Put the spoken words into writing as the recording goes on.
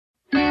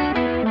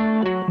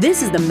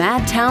This is the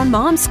Madtown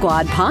Mom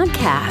Squad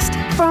podcast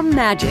from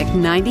Magic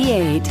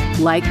 98.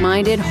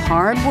 Like-minded,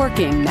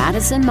 hard-working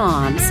Madison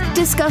moms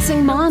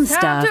discussing mom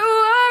stuff. Time to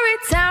worry,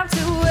 time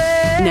to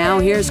wait. Now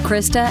here's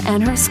Krista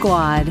and her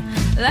squad.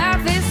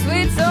 Life is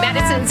sweet, so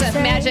Madison's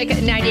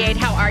Magic 98.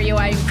 How are you?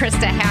 I'm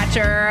Krista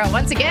Hatcher.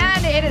 Once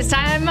again, it is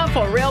time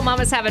for Real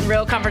Mamas Having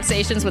Real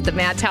Conversations with the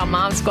Madtown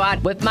Mom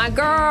Squad with my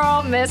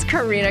girl, Miss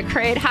Karina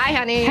Crade. Hi,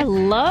 honey.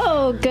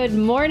 Hello. Good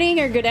morning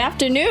or good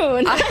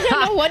afternoon. I don't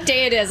know what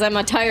day it is. I'm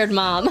a tired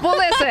mom. Well,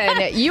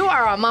 listen, you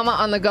are a mama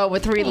on the go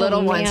with three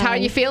little ones. man. How are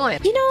you feeling?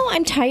 You know,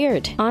 I'm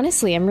tired.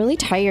 Honestly, I'm really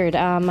tired.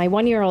 My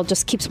 1-year-old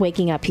just keeps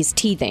waking up. He's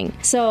teething.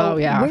 So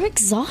we're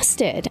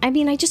exhausted. I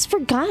mean, I just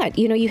forgot.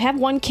 You know, you have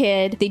one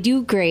kid, they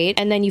do great,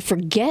 and then you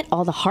forget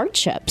all the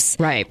hardships.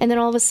 Right. And then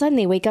all of a sudden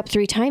they wake up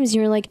 3 times and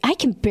you're like, I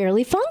can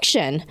barely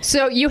function.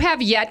 So you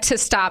have yet to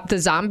stop the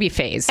zombie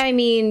phase. I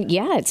mean,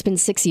 yeah, it's been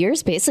 6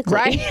 years basically.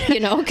 Right. You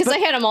know, because I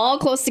had them all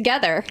close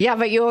together. Yeah,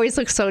 but you always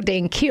look so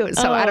dang cute.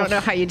 So I don't know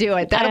how you do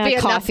it. That'll be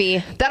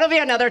coffee. That'll be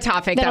another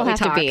topic That'll that we have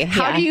to talk. be,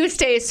 How yeah. do you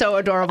stay so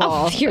adorable?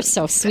 Oh, you're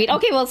so sweet.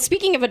 Okay, well,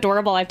 speaking of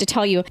adorable, I have to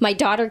tell you, my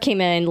daughter came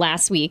in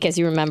last week, as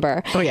you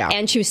remember. Oh, yeah.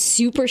 And she was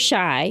super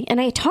shy. And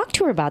I talked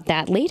to her about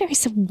that later. I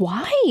said,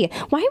 why?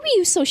 Why were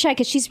you so shy?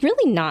 Because she's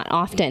really not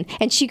often.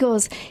 And she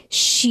goes,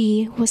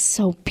 she was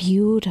so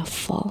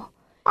beautiful.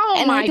 Oh,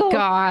 And my I go,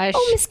 gosh.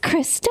 Oh, Miss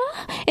Krista?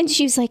 And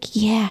she was like,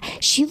 yeah,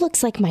 she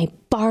looks like my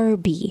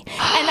Barbie. And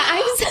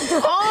I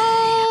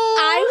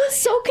was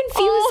so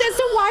confused as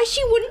to why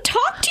she wouldn't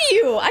talk to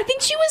you. I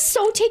think she was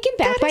so taken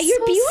back by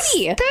your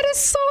beauty. That is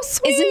so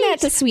sweet. Isn't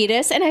that the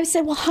sweetest? And I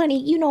said, well,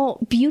 honey, you know,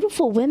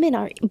 beautiful women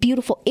are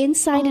beautiful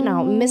inside and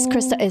out. Miss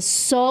Krista is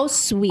so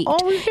sweet.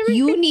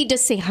 You need to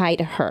say hi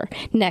to her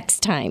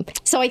next time.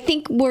 So I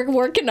think we're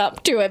working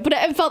up to it. But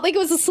I felt like it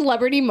was a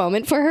celebrity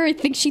moment for her. I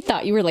think she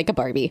thought you were like a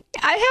Barbie.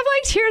 I have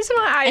like tears in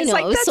my eyes. I know,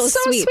 like, it was that's so so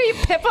sweet. sweet.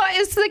 Pippa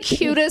is the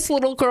cutest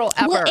little girl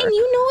ever. Well, and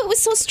you know, it was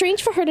so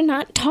strange for her to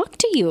not talk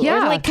to you.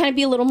 Yeah. Or like kind of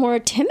be a little more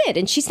timid.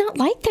 And she's not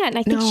like that. And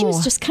I think she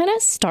was just kind of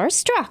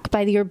starstruck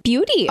by your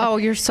beauty. Oh,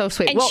 you're so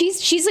sweet. And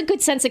she's a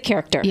good sense of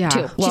character,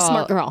 too. She's a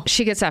smart girl.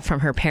 She gets that from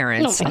her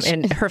parents. Oh, my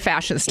And her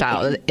fashion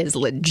style is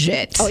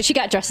legit. Oh, she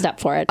got dressed up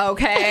for it.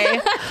 Okay.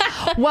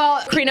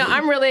 Well, Karina,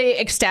 I'm really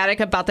ecstatic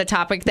about the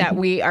topic that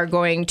we are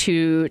going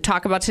to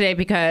talk about today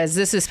because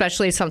this is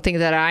especially something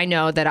that I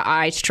know that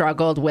I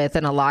struggled with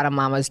and a lot of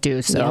mamas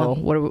do. So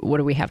what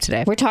do we have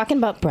today? We're talking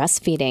about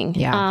breastfeeding.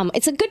 Yeah.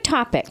 It's a good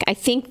topic. I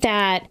think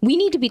that we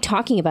need to be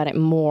talking about it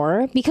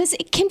more because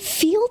it can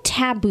feel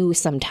taboo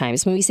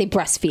sometimes when we say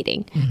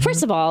breastfeeding.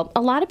 First of all,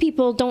 a lot of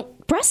people don't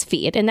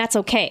breastfeed, and that's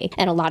okay.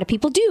 And a lot of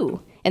people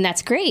do. And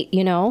that's great,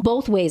 you know.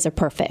 Both ways are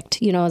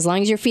perfect. You know, as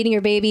long as you're feeding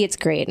your baby, it's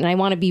great. And I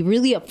want to be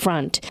really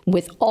upfront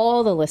with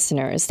all the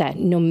listeners that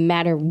no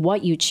matter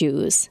what you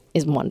choose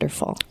is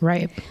wonderful.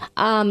 Right.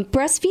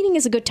 Breastfeeding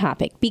is a good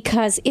topic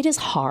because it is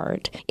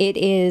hard. It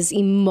is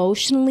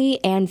emotionally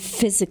and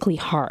physically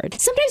hard.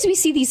 Sometimes we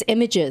see these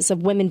images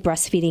of women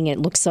breastfeeding. It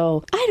looks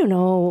so, I don't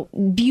know,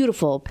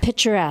 beautiful,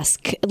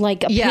 picturesque,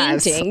 like a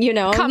painting, you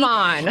know. Come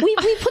on. We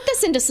put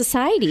this into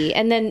society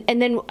and then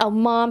a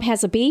mom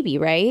has a baby,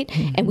 right?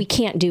 And we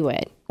can't do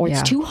it. Or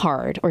it's too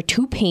hard or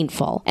too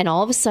painful. And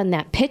all of a sudden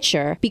that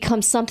picture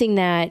becomes something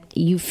that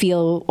you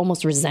feel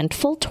almost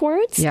resentful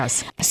towards.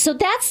 Yes. So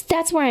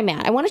that's where I'm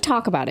at. I want to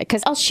talk about it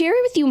because I'll share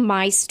with you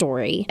my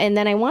story and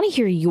then I want to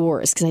hear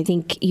yours because I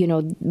think, you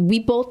know, we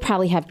both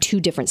probably have 2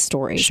 different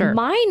stories. Sure.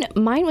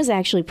 Mine was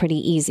actually pretty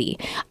easy.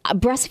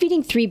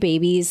 Breastfeeding 3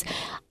 babies,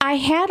 I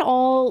had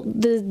all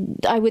the,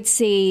 I would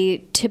say,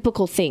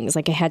 typical things.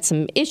 Like I had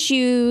some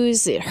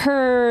issues, it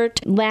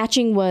hurt.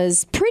 Latching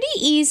was pretty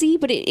easy,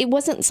 but it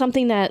wasn't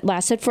something that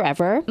lasted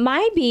forever.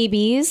 My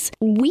babies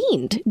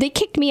weaned. They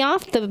kicked me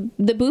off the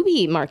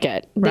booby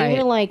market. They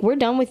were like, we're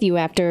done with you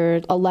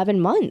after 11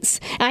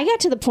 months. And I got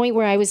to the point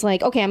where I was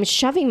like, okay, I'm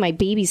shoving my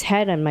baby's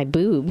head on my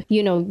boob.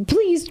 You know,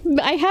 please,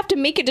 I have to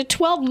make it to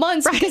 12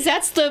 months because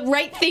that's the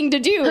right thing to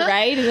do,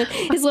 right? And then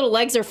his little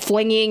legs are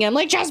flinging. I'm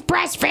like, just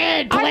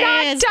breastfeed, please. I'm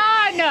not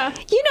done. You know,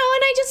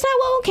 and I just thought,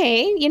 well,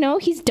 okay, you know,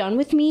 he's done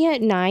with me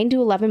at 9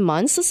 to 11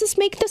 months. Let's just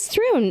make this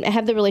through and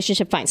have the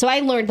relationship fine. So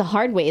I learned the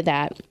hard way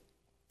that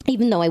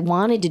even though I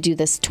wanted to do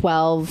this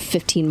 12,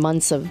 15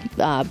 months of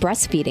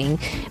breastfeeding,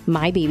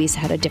 my babies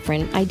had a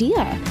different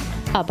idea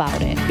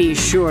about it. Be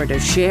sure to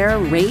share,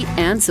 rate,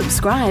 and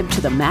subscribe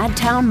to the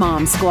Madtown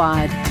Mom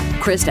Squad.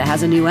 Krista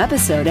has a new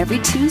episode every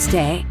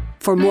Tuesday.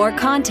 For more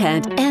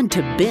content and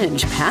to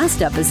binge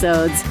past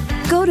episodes,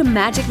 go to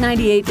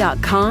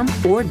magic98.com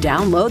or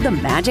download the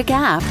Magic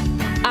app.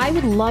 I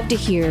would love to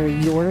hear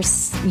your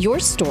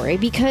story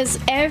because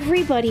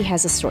everybody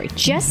has a story.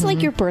 Just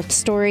like your birth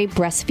story,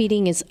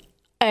 breastfeeding is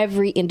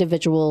every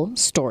individual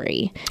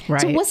story.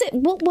 Right. So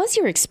what was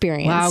your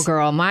experience? Wow,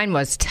 girl, mine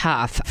was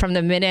tough. From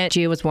the minute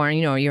Gia was born,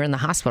 you're in the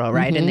hospital,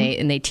 right?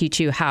 And they teach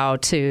you how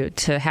to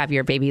have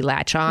your baby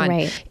latch on.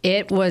 Right.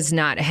 It was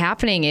not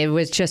happening. It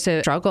was just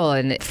a struggle.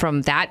 And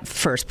from that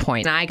first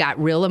point, I got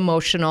real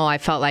emotional. I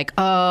felt like,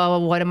 oh,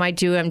 what am I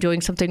doing? I'm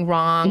doing something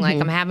wrong.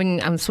 Like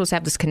I'm supposed to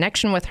have this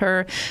connection with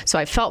her. So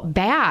I felt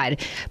bad.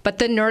 But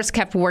the nurse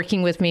kept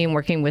working with me and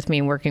working with me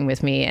and working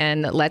with me.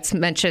 And let's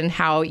mention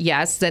how,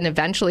 yes, then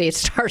eventually it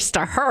starts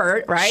to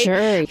hurt, right?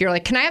 Sure. You're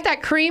like, can I have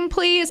that cream,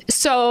 please?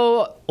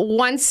 So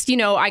once,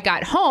 I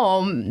got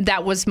home,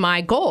 that was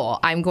my goal.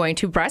 I'm going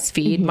to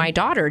breastfeed my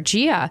daughter,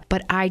 Gia,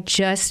 but I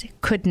just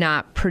could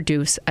not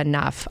produce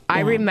enough. I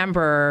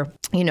remember,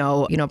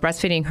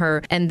 breastfeeding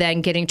her and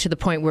then getting to the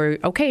point where,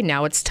 okay,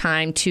 now it's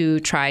time to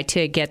try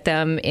to get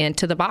them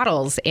into the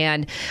bottles.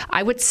 And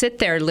I would sit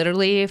there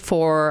literally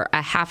for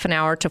a half an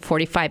hour to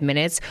 45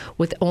 minutes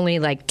with only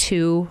like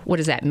 2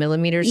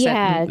 millimeters?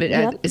 Yeah.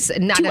 It's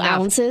not 2 enough.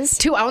 ounces.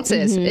 2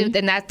 ounces.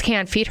 And that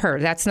can't feed her.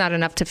 That's not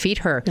enough to feed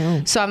her.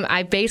 No. So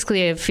I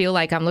basically feel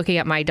like I'm looking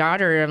at my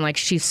daughter and I'm like,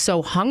 she's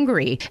so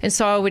hungry. And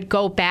so I would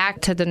go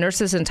back to the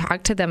nurses and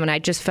talk to them. And I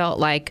just felt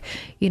like,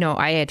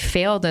 I had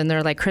failed. And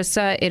they're like,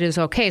 Krista, it is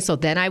okay. So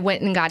then I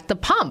went and got the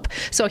pump.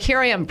 So here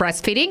I am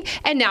breastfeeding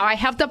and now I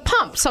have the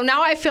pump. So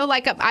now I feel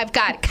like I've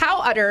got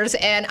cow udders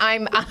and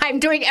I'm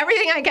doing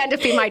everything I can to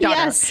feed my daughter.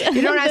 Yes.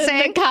 You know what I'm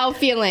saying? The cow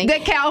feeling. The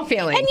cow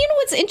feeling. And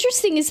what's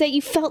interesting is that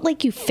you felt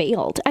like you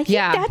failed. I think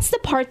that's the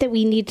part that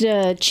we need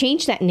to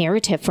change that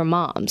narrative for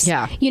moms.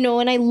 Yeah.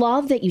 And I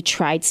love that you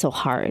tried so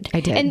hard. I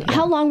did. And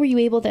how long were you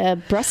able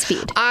to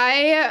breastfeed?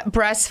 I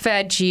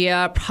breastfed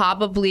Gia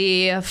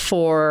probably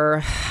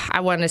for,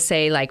 I want to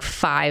say like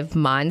 5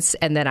 months.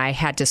 And then I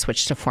had to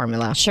switch to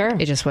formula. Sure.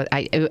 It just was,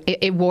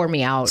 it wore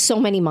me out. So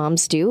many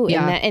moms do.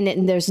 Yeah.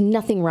 And there's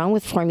nothing wrong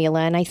with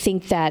formula. And I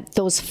think that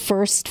those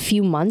first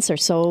few months are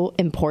so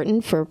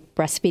important for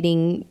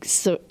breastfeeding.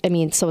 So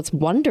it's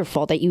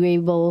wonderful that you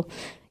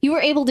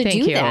were able to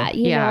do that,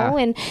 you know?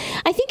 And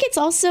I think it's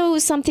also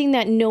something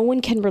that no one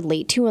can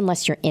relate to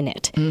unless you're in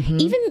it.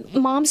 Even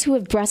moms who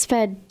have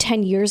breastfed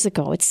 10 years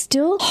ago, it's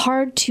still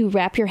hard to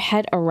wrap your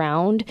head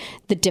around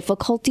the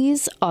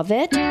difficulties of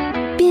it.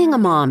 Being a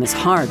mom is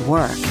hard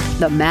work.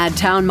 The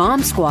Madtown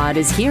Mom Squad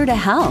is here to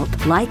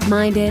help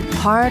like-minded,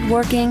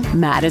 hard-working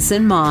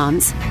Madison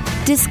moms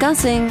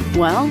discussing,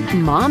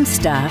 mom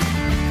stuff.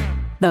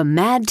 The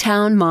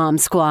Madtown Mom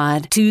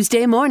Squad,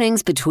 Tuesday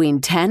mornings between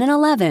 10 and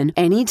 11,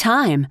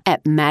 anytime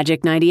at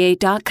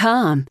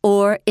magic98.com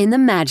or in the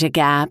Magic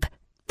app.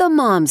 The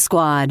Mom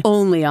Squad,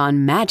 only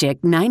on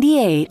Magic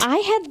 98. I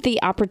had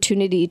the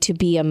opportunity to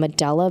be a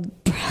Medela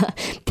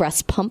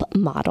breast pump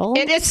model.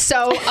 It is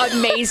so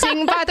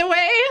amazing, by the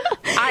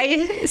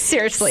way.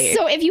 Seriously.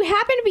 So if you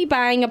happen to be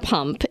buying a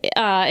pump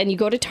and you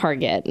go to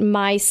Target,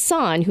 my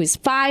son, who's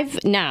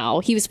 5 now,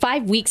 he was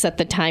 5 weeks at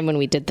the time when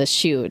we did the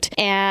shoot,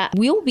 and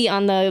we'll be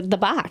on the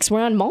box.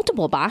 We're on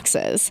multiple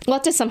boxes. We'll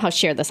have to somehow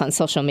share this on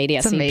social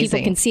media so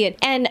people can see it.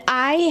 And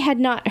I had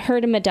not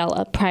heard of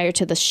Medela prior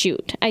to the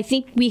shoot. I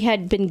think we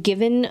had been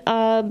given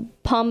a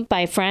pump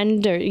by a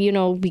friend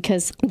or,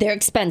 because they're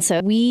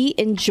expensive. We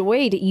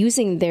enjoyed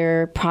using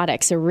their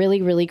products. They're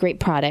really, really great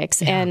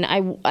products. Yeah.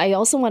 And I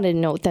also wanted to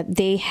note that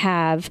they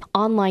have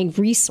online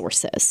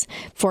resources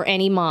for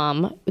any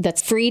mom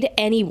that's free to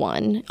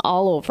anyone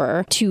all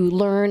over to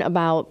learn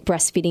about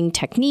breastfeeding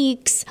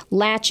techniques,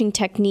 latching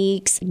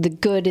techniques, the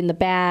good and the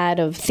bad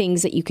of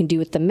things that you can do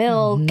with the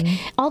milk,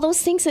 all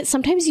those things that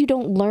sometimes you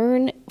don't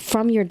learn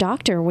from your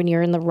doctor when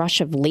you're in the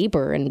rush of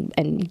labor and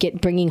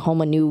bringing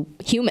home a new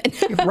human.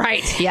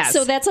 Right. Yes.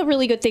 So that's a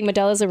really good thing.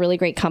 Medela is a really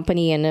great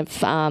company. And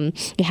if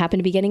you happen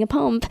to be getting a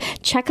pump,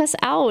 check us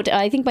out.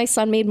 I think my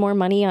son made more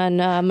money on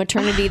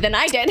maternity than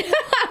I did.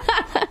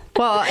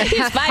 Well,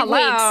 he's 5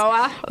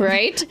 weeks,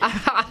 right?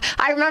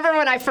 I remember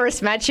when I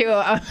first met you,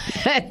 I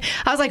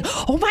was like,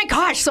 oh my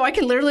gosh, so I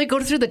can literally go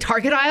through the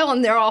Target aisle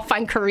and they'll all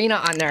find Karina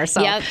on there.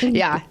 So,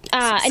 yeah,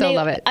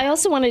 love it. I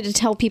also wanted to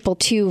tell people,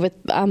 too,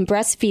 with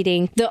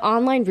breastfeeding, the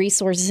online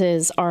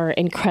resources are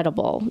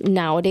incredible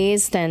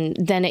nowadays than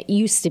it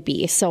used to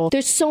be. So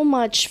there's so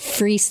much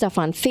free stuff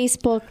on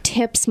Facebook,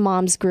 tips,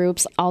 moms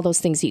groups, all those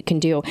things you can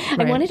do.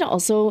 Right. I wanted to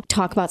also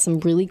talk about some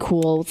really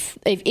cool,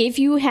 if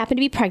you happen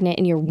to be pregnant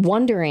and you're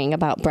wondering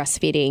about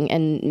breastfeeding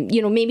and,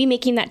 maybe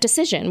making that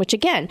decision, which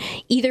again,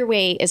 either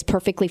way is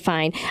perfectly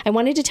fine. I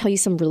wanted to tell you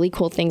some really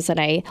cool things that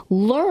I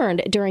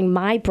learned during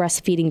my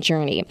breastfeeding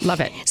journey. Love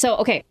it. So,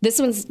 okay, this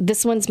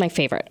one's my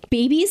favorite.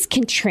 Babies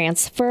can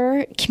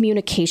transfer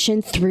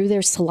communication through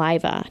their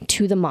saliva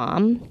to the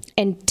mom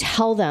and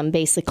tell them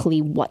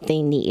basically what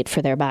they need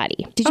for their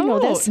body. Did you know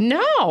this?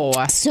 No.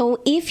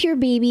 So if your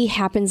baby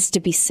happens to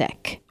be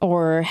sick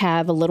or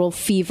have a little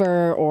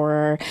fever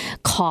or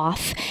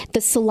cough,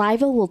 the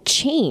saliva will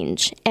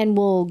change and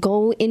will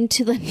go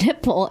into the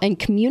nipple and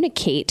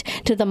communicate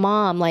to the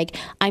mom like,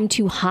 I'm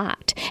too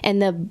hot.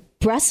 And the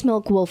breast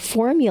milk will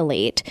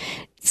formulate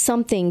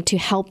something to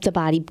help the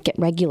body get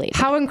regulated.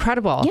 How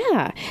incredible.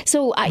 Yeah.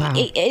 So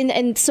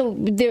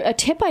a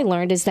tip I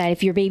learned is that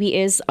if your baby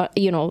is,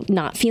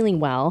 not feeling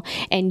well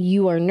and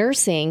you are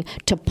nursing,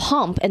 to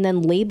pump and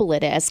then label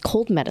it as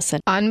cold medicine.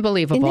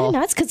 Unbelievable. Isn't that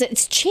nuts? Because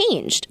it's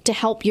changed to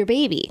help your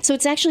baby. So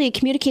it's actually a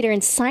communicator,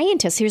 and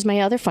scientists, here's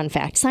my other fun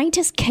fact.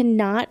 Scientists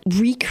cannot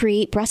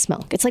recreate breast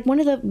milk. It's like one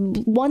of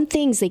the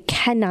things they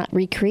cannot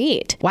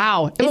recreate.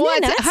 Wow. Isn't that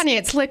nuts? Honey,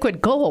 it's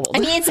liquid gold. I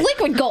mean, it's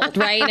liquid gold,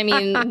 right? I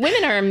mean,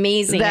 women are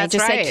amazing. That's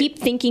right. I keep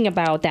thinking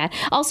about that.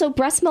 Also,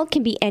 breast milk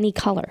can be any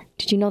color.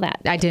 Did you know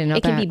that? I didn't know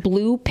that. It can be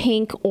blue,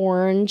 pink,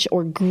 orange,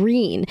 or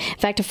green. In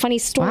fact, a funny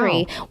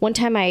story. Wow. One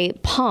time I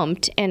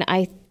pumped and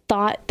I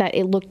thought that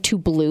it looked too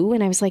blue,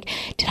 and I was like,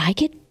 did I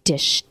get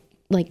dish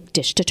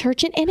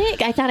detergent in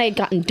it? I thought I had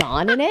gotten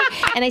Dawn in it,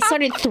 and I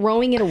started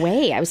throwing it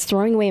away. I was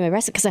throwing away my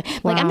breast because I'm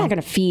not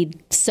going to feed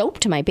soap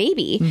to my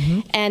baby. Mm-hmm.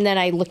 And then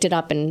I looked it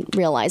up and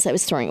realized I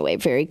was throwing away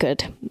very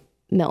good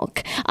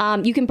milk.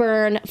 You can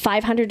burn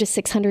 500 to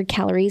 600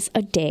 calories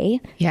a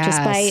day just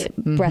by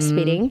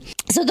breastfeeding.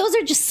 So those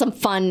are just some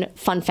fun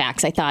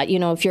facts. I thought,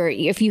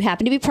 if you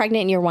happen to be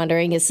pregnant and you're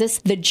wondering, is this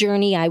the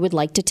journey I would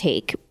like to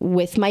take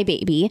with my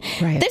baby?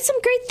 Right. There's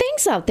some great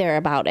things out there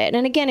about it.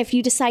 And again, if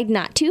you decide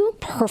not to,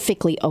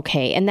 perfectly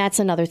okay. And that's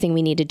another thing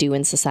we need to do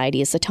in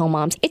society, is to tell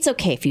moms, it's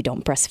okay if you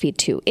don't breastfeed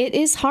too. It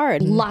is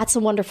hard. Lots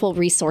of wonderful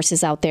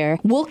resources out there.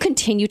 We'll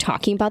continue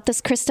talking about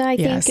this, Krista, I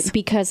think,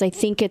 because I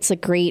think it's a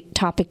great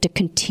topic to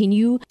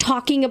continue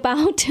talking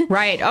about.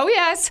 Right. Oh,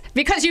 yes.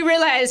 Because you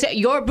realize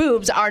your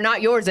boobs are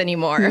not yours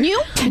anymore.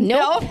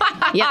 Nope.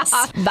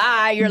 Yes.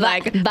 Bye. You're bye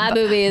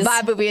boobies.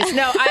 Bye boobies.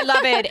 No, I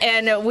love it.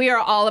 And we are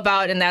all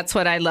about, and that's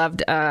what I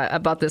loved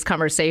about this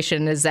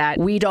conversation, is that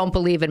we don't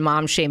believe in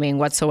mom shaming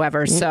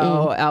whatsoever.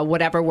 So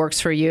whatever works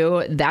for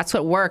you, that's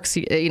what works.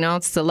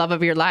 It's the love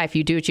of your life.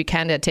 You do what you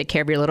can to take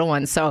care of your little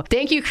ones. So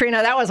thank you,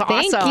 Karina. That was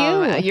awesome.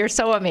 Thank you. You're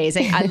so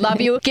amazing. I love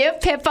you. Give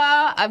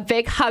Pippa a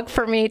big hug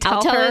for me.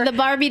 I'll tell her the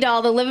Barbie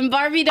doll, the living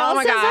Barbie doll. Oh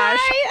my gosh.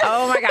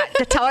 Oh my God.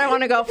 To tell her I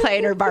want to go play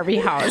in her Barbie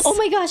house. Oh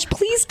my gosh.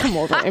 Please come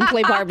over and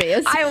play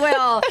Barbies. I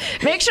will.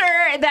 Make sure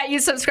that you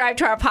subscribe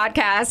to our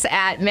podcast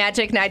at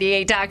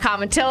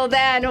magic98.com. Until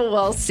then,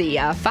 we'll see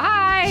ya.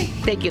 Bye.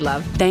 Thank you,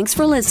 love. Thanks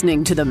for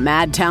listening to the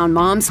Madtown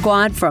Mom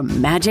Squad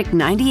from Magic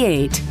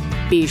 98.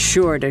 Be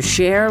sure to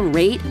share,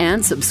 rate,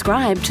 and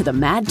subscribe to the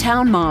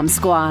Madtown Mom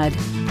Squad.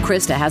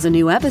 Krista has a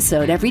new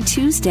episode every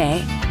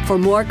Tuesday. For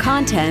more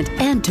content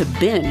and to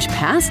binge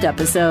past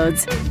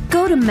episodes,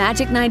 go to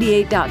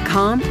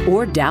magic98.com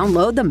or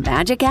download the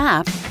Magic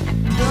app.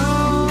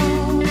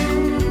 Don't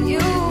you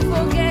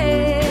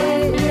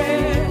forget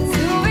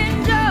to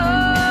enjoy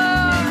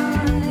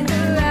the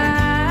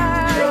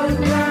ride.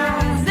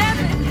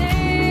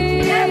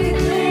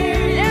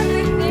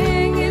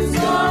 Everything is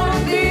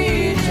gonna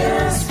be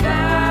just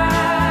fine.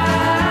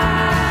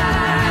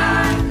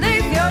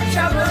 Leave your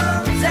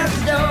troubles at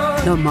the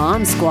door. The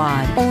Mom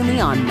Squad, only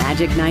on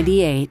Magic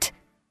 98.